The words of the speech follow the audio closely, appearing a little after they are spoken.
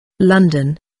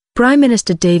London. Prime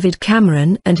Minister David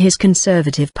Cameron and his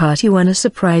Conservative Party won a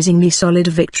surprisingly solid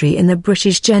victory in the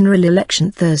British general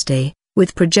election Thursday,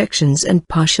 with projections and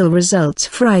partial results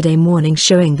Friday morning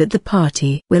showing that the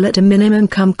party will at a minimum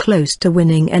come close to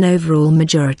winning an overall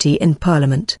majority in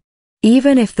Parliament.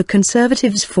 Even if the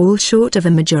Conservatives fall short of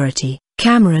a majority,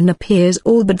 Cameron appears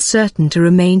all but certain to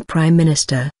remain Prime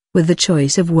Minister, with the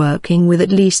choice of working with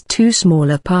at least two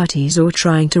smaller parties or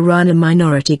trying to run a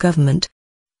minority government.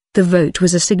 The vote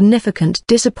was a significant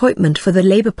disappointment for the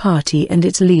Labour Party and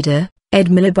its leader, Ed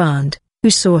Miliband, who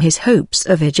saw his hopes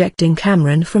of ejecting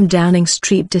Cameron from Downing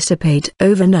Street dissipate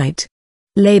overnight.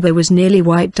 Labour was nearly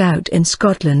wiped out in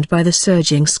Scotland by the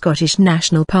surging Scottish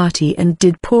National Party and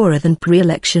did poorer than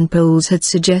pre-election polls had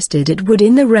suggested it would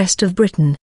in the rest of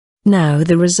Britain. Now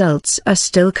the results are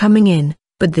still coming in,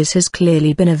 but this has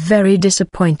clearly been a very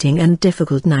disappointing and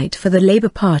difficult night for the Labour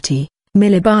Party,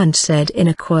 Miliband said in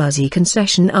a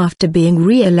quasi-concession after being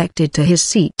re-elected to his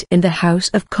seat in the House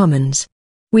of Commons.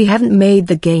 "We haven't made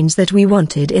the gains that we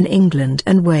wanted in England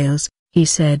and Wales," he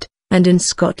said, "and in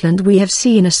Scotland we have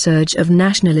seen a surge of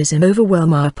nationalism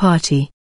overwhelm our party.